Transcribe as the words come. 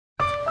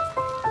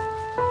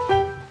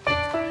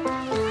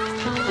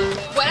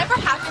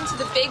to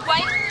the big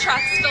white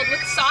trucks filled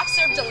with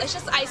soft-serve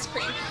delicious ice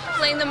cream,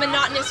 playing the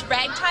monotonous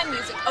ragtime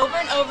music over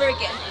and over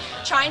again,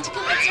 trying to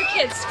convince your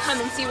kids to come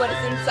and see what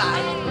is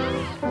inside.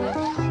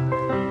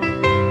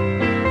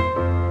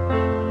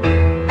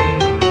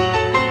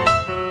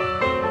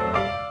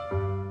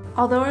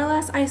 Although our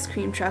last ice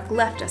cream truck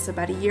left us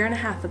about a year and a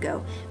half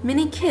ago,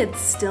 many kids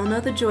still know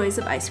the joys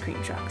of ice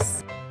cream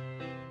trucks.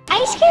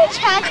 Ice cream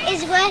truck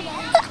is where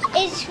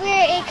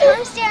it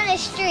comes down the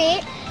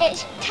street.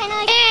 It's kind of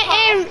like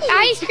and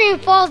ice cream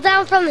falls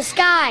down from the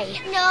sky.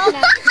 No.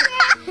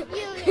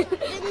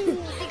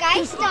 The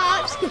guy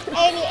stops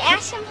and you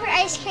ask him for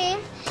ice cream,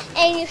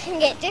 and you can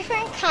get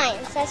different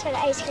kinds. That's what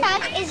ice cream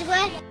truck is.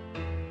 What?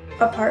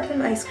 Apart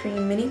from ice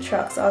cream, many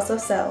trucks also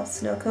sell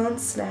snow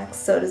cones, snacks,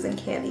 sodas, and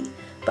candy,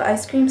 but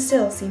ice cream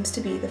still seems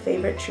to be the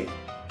favorite treat.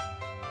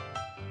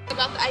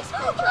 About the ice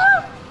cream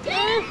truck.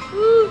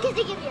 Because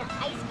they give you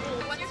ice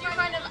cream. What's your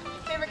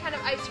favorite kind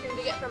of ice cream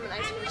to get from an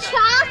ice cream truck?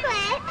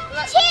 Chocolate.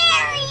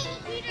 Cherry.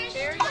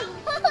 Cherry?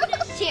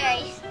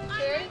 Cherries.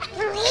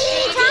 Cherry?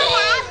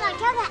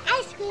 Chocolate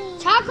ice cream.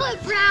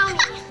 Chocolate brownie.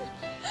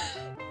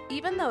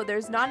 Even though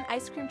there's not an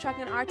ice cream truck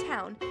in our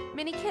town,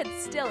 many kids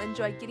still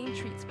enjoy getting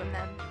treats from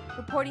them.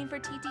 Reporting for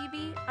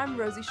TTV, I'm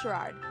Rosie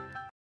Sherrard.